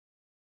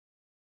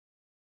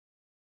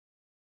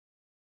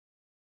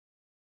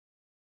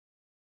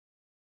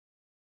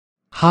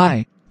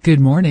Hi, good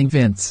morning,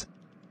 Vince.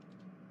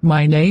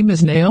 My name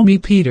is Naomi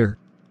Peter.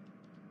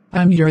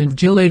 I'm your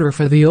invigilator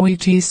for the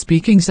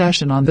OET-speaking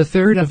session on the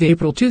 3rd of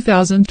April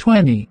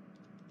 2020.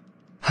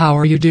 How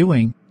are you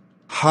doing?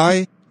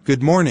 Hi,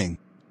 good morning.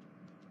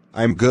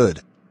 I'm good.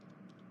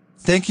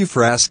 Thank you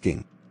for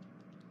asking.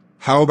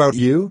 How about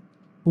you?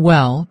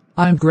 Well,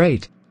 I'm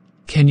great.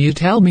 Can you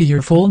tell me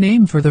your full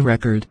name for the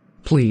record,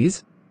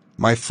 please?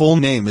 My full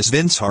name is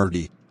Vince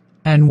Hardy.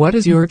 And what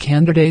is your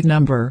candidate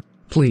number,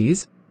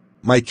 please?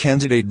 My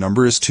candidate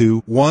number is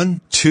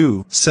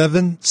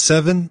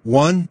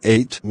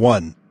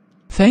 212777181.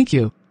 Thank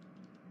you.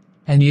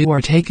 And you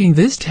are taking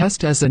this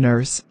test as a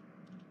nurse?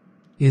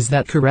 Is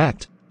that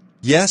correct?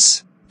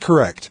 Yes,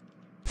 correct.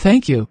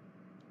 Thank you.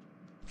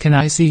 Can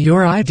I see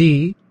your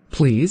ID,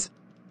 please?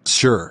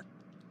 Sure.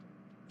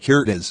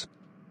 Here it is.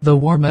 The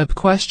warm-up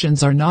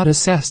questions are not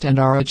assessed and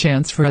are a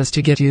chance for us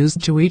to get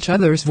used to each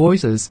other's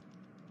voices.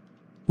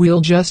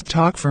 We'll just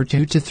talk for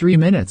 2 to 3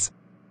 minutes.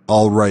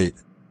 All right.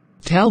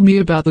 Tell me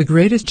about the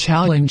greatest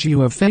challenge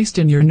you have faced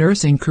in your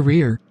nursing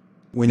career.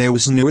 When I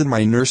was new in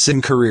my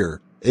nursing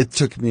career, it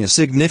took me a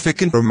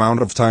significant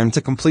amount of time to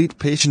complete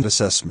patient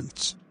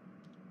assessments.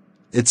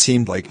 It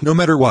seemed like no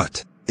matter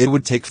what, it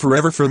would take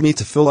forever for me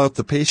to fill out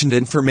the patient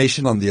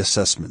information on the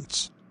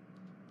assessments.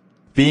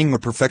 Being a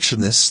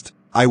perfectionist,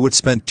 I would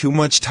spend too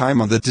much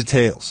time on the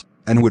details,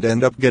 and would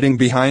end up getting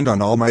behind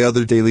on all my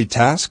other daily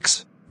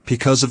tasks,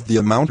 because of the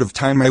amount of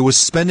time I was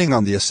spending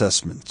on the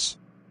assessments.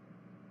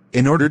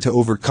 In order to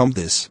overcome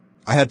this,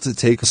 I had to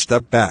take a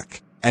step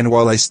back, and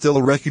while I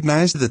still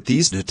recognized that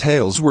these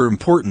details were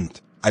important,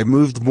 I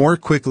moved more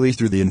quickly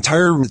through the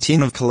entire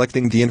routine of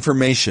collecting the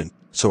information,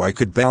 so I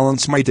could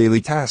balance my daily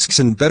tasks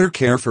and better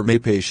care for my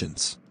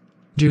patients.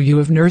 Do you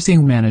have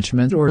nursing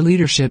management or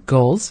leadership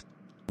goals?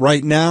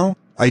 Right now,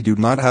 I do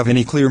not have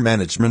any clear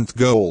management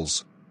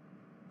goals.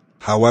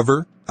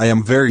 However, I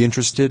am very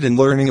interested in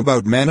learning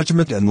about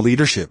management and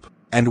leadership,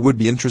 and would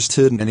be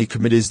interested in any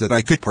committees that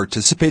I could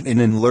participate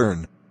in and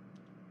learn.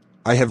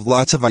 I have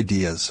lots of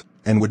ideas,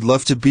 and would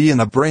love to be in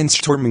a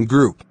brainstorming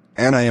group,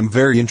 and I am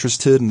very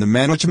interested in the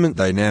management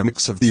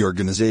dynamics of the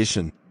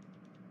organization.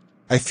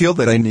 I feel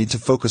that I need to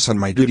focus on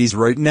my duties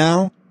right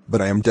now,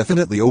 but I am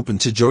definitely open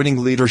to joining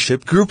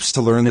leadership groups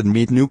to learn and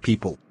meet new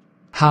people.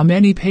 How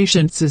many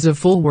patients is a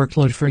full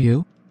workload for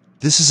you?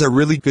 This is a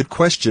really good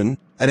question,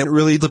 and it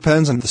really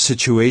depends on the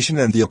situation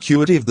and the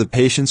acuity of the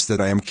patients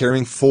that I am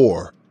caring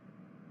for.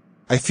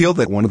 I feel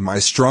that one of my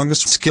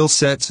strongest skill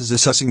sets is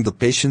assessing the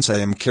patients I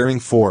am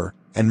caring for,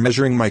 and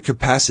measuring my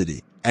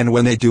capacity, and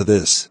when I do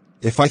this,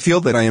 if I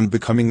feel that I am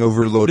becoming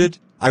overloaded,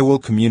 I will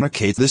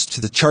communicate this to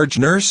the charge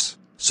nurse,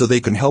 so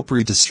they can help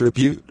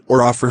redistribute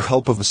or offer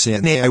help of a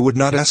CNA. I would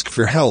not ask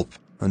for help,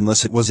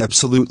 unless it was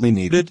absolutely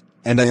needed,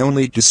 and I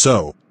only do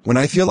so when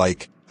I feel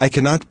like I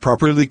cannot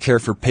properly care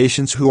for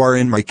patients who are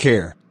in my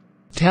care.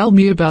 Tell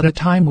me about a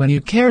time when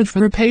you cared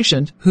for a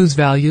patient whose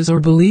values or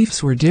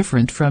beliefs were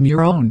different from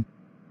your own.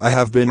 I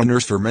have been a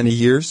nurse for many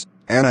years,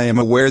 and I am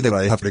aware that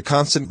I have to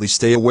constantly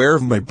stay aware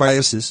of my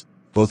biases,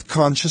 both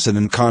conscious and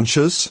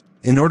unconscious,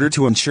 in order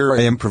to ensure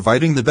I am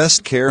providing the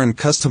best care and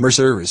customer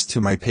service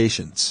to my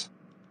patients.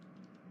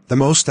 The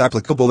most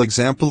applicable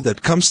example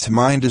that comes to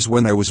mind is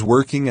when I was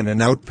working in an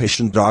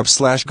outpatient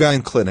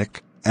OB/GYN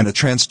clinic, and a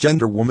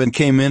transgender woman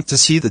came in to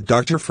see the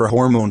doctor for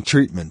hormone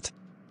treatment.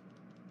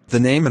 The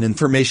name and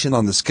information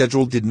on the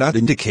schedule did not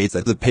indicate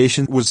that the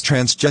patient was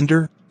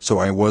transgender, so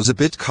I was a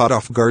bit caught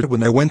off guard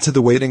when I went to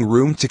the waiting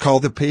room to call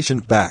the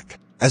patient back,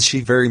 as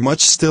she very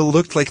much still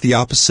looked like the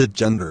opposite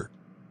gender.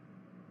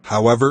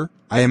 However,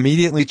 I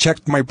immediately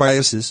checked my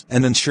biases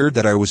and ensured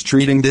that I was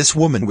treating this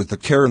woman with the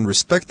care and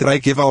respect that I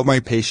give all my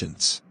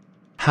patients.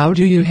 How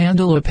do you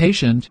handle a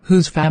patient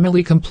whose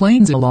family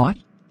complains a lot?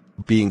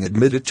 Being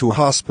admitted to a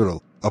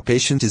hospital, a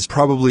patient is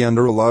probably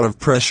under a lot of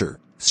pressure,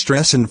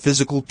 stress and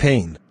physical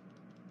pain.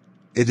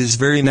 It is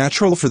very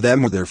natural for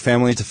them or their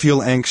family to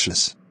feel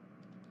anxious.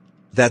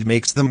 That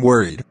makes them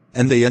worried,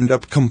 and they end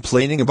up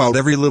complaining about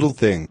every little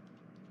thing.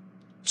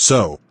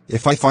 So,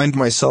 if I find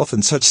myself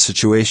in such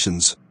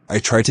situations, I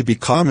try to be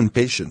calm and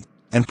patient,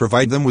 and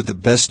provide them with the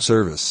best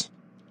service.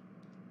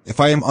 If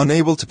I am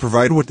unable to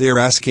provide what they are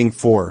asking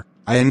for,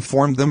 I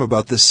inform them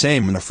about the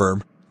same in a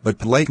firm, but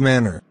polite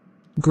manner.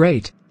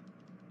 Great.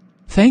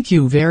 Thank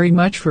you very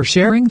much for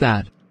sharing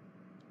that.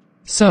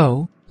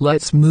 So,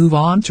 let's move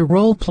on to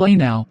role play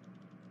now.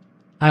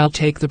 I'll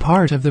take the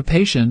part of the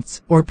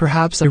patients, or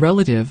perhaps a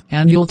relative,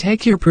 and you'll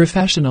take your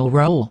professional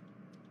role.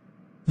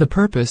 The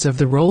purpose of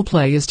the role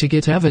play is to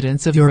get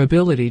evidence of your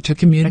ability to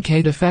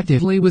communicate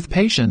effectively with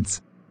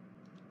patients.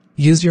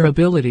 Use your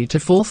ability to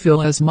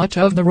fulfill as much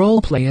of the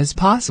role play as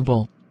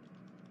possible.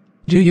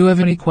 Do you have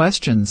any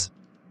questions?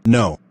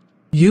 No.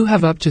 You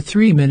have up to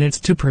 3 minutes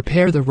to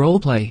prepare the role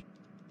play.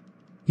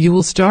 You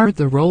will start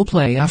the role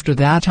play after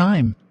that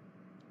time.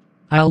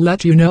 I'll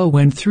let you know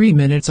when 3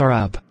 minutes are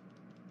up.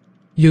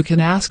 You can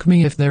ask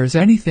me if there's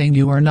anything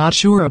you are not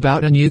sure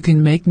about, and you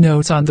can make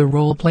notes on the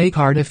role play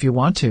card if you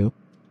want to.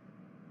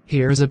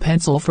 Here's a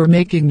pencil for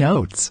making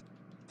notes.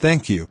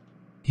 Thank you.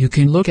 You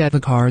can look at the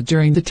card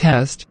during the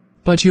test,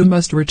 but you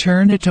must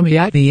return it to me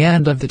at the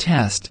end of the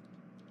test.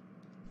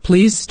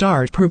 Please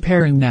start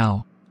preparing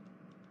now.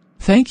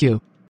 Thank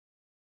you.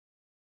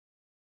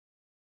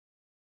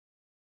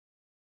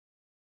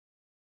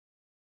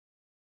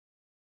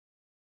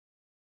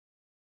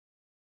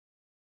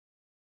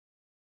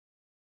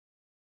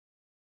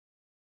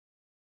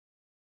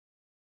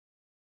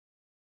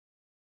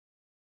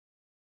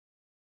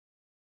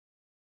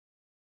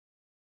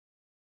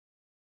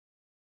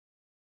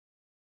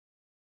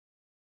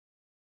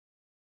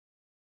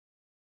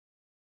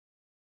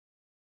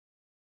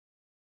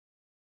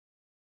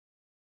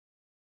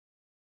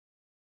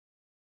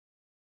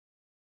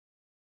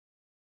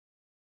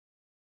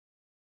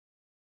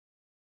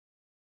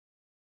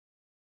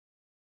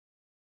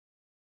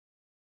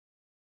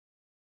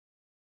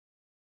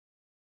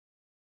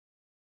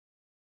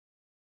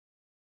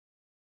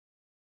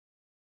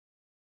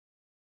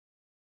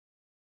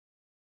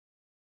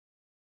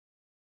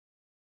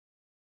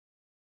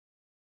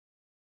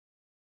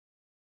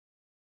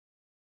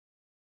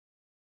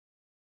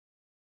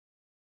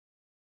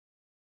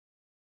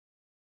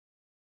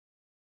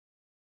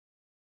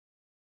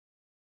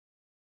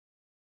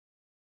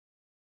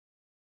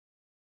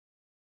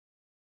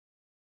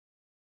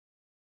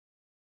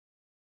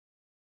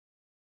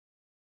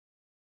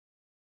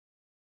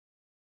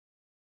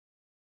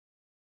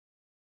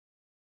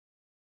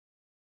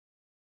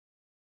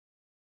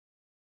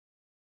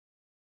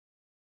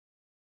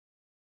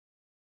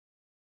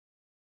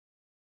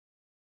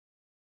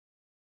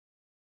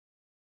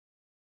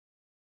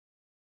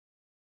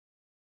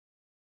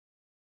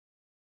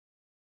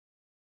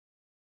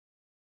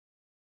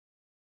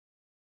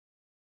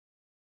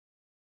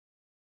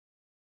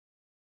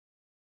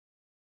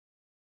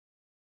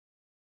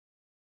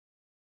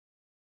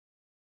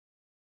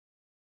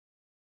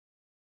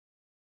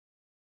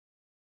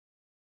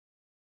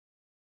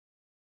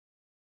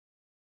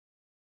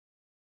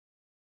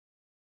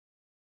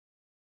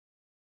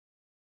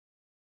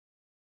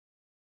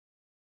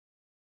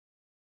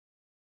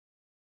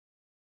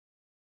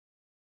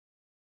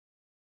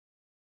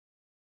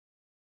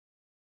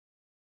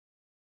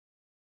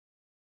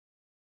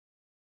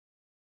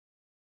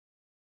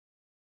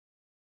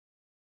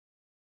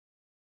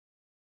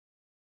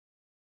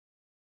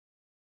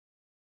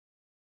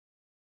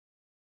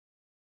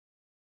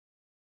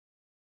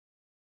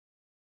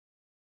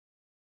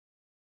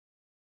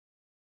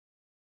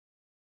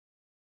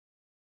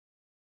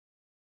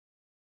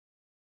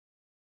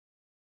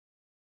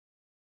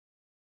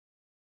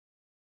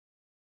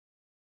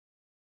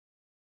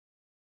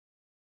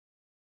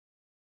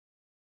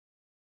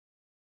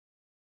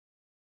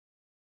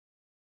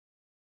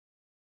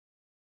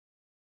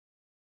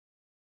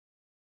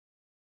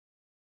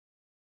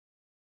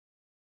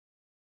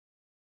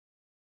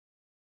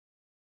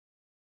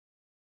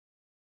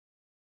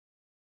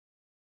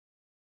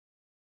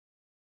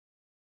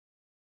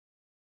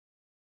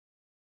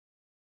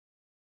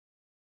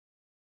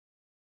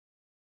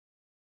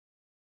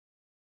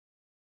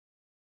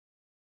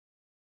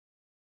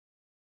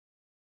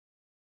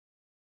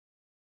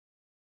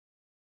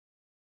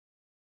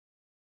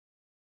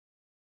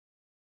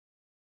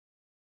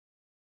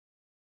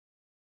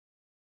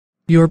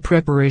 Your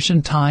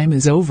preparation time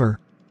is over.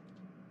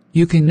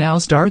 You can now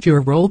start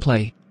your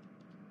roleplay.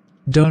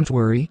 Don't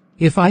worry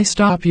if I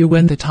stop you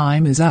when the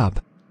time is up.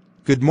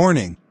 Good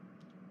morning.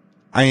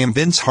 I am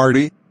Vince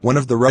Hardy, one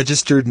of the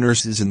registered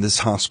nurses in this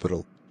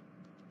hospital.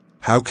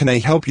 How can I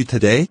help you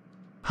today?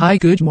 Hi,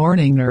 good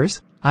morning,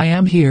 nurse. I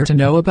am here to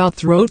know about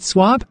throat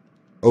swab.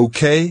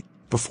 Okay,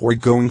 before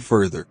going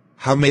further,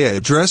 how may I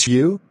address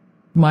you?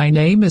 My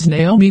name is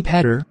Naomi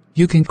Petter.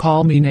 You can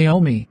call me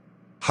Naomi.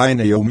 Hi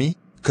Naomi,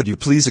 could you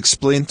please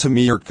explain to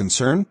me your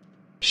concern?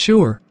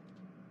 Sure.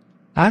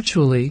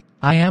 Actually,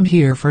 I am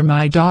here for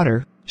my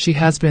daughter. She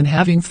has been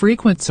having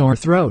frequent sore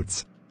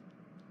throats.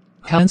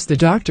 Hence the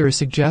doctor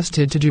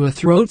suggested to do a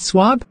throat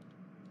swab.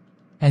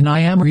 And I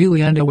am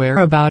really unaware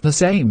about the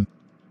same.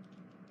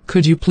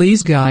 Could you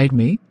please guide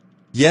me?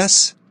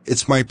 Yes,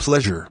 it's my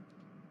pleasure.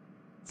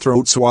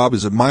 Throat swab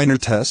is a minor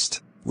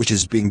test, which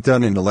is being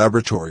done in a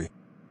laboratory.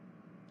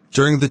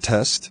 During the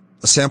test,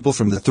 a sample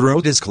from the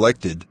throat is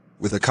collected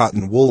with a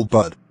cotton wool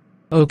bud.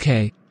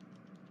 Okay.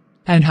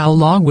 And how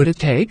long would it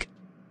take?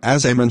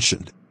 As I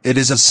mentioned, it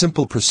is a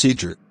simple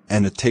procedure,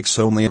 and it takes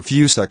only a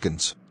few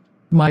seconds.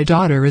 My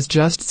daughter is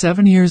just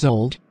 7 years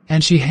old,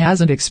 and she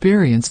hasn't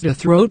experienced a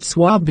throat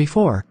swab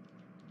before.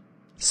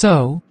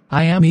 So,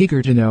 I am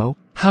eager to know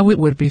how it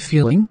would be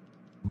feeling.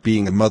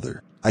 Being a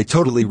mother, I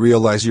totally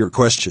realize your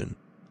question.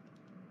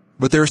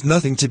 But there's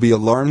nothing to be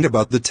alarmed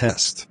about the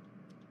test.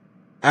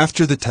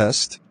 After the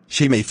test,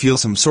 she may feel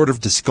some sort of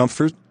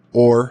discomfort,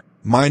 or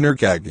minor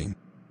gagging.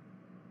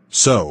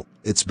 So,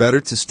 it's better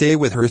to stay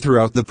with her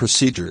throughout the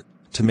procedure,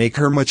 to make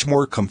her much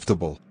more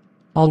comfortable.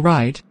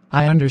 Alright,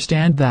 I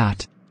understand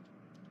that.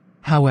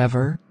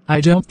 However,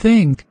 I don't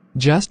think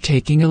just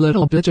taking a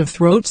little bit of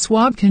throat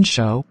swab can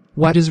show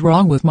what is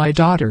wrong with my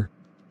daughter.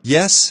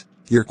 Yes,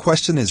 your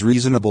question is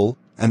reasonable,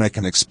 and I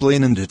can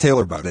explain in detail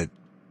about it.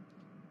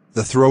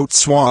 The throat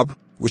swab,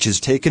 which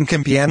is taken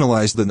can be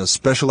analyzed in a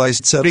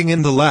specialized setting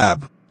in the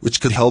lab, which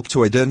could help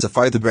to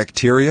identify the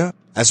bacteria,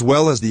 as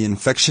well as the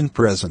infection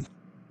present.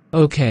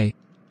 Okay.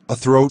 A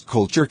throat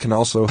culture can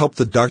also help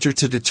the doctor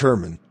to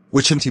determine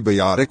which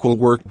antibiotic will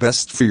work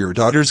best for your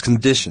daughter's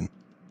condition.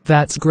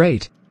 That's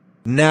great.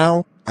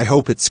 Now, I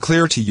hope it's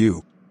clear to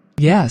you.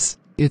 Yes,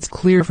 it's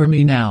clear for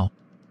me now.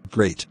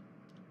 Great.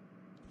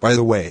 By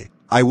the way,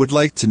 I would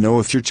like to know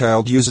if your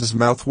child uses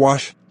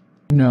mouthwash.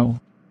 No.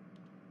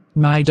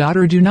 My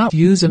daughter do not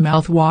use a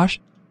mouthwash.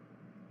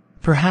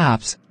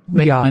 Perhaps,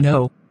 may I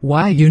know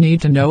why you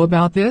need to know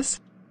about this?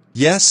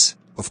 Yes,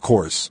 of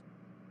course.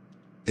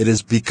 It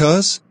is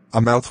because a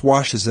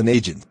mouthwash is an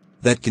agent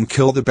that can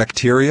kill the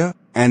bacteria,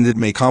 and it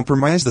may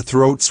compromise the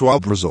throat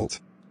swab result.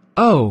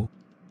 Oh.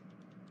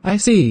 I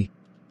see.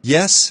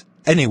 Yes,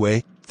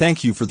 anyway,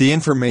 thank you for the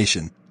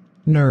information.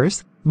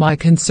 Nurse, my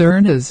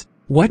concern is,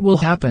 what will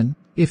happen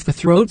if the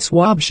throat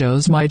swab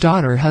shows my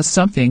daughter has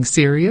something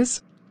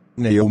serious?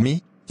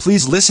 Naomi,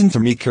 please listen to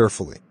me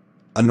carefully.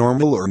 A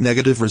normal or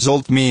negative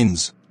result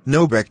means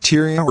no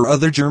bacteria or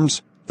other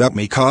germs that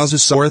may cause a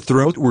sore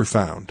throat were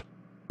found.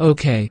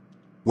 Okay.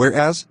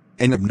 Whereas,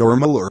 an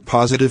abnormal or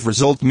positive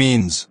result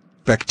means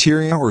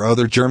bacteria or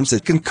other germs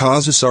that can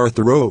cause a sore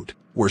throat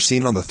were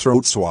seen on the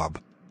throat swab.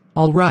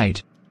 All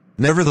right.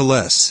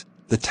 Nevertheless,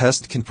 the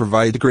test can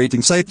provide great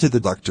insight to the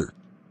doctor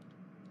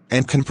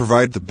and can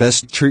provide the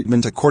best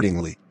treatment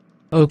accordingly.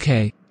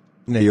 Okay.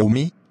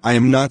 Naomi, I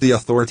am not the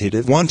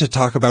authoritative one to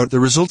talk about the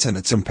results and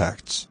its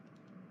impacts.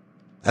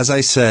 As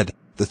I said,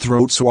 the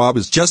throat swab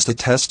is just a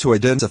test to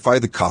identify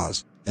the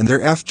cause, and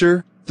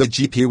thereafter, the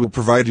GP will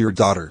provide your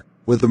daughter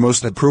with the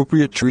most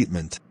appropriate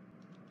treatment.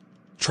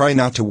 Try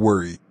not to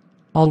worry.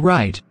 All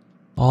right.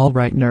 All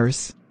right,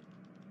 nurse.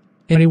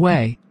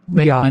 Anyway,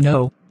 may I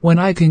know when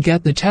I can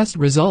get the test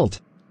result?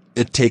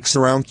 It takes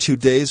around 2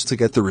 days to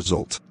get the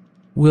result.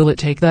 Will it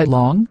take that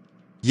long?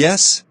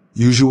 Yes,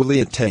 usually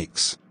it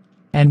takes.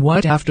 And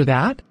what after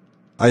that?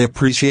 I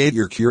appreciate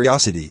your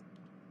curiosity.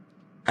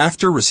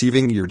 After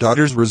receiving your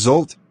daughter's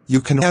result,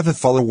 you can have a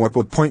follow-up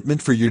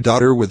appointment for your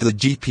daughter with the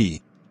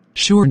GP.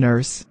 Sure,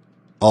 nurse.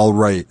 All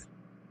right.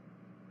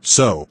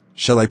 So,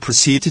 shall I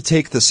proceed to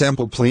take the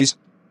sample, please?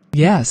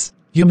 Yes,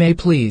 you may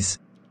please.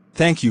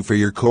 Thank you for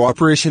your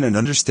cooperation and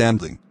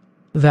understanding.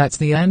 That's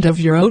the end of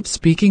your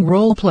OET-speaking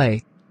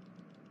roleplay.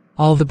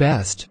 All the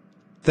best.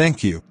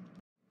 Thank you.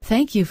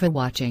 Thank you for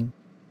watching.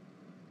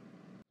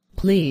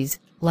 Please,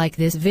 like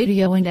this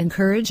video and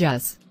encourage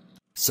us.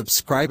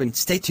 Subscribe and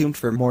stay tuned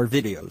for more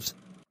videos.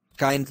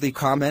 Kindly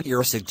comment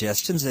your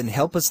suggestions and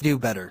help us do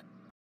better.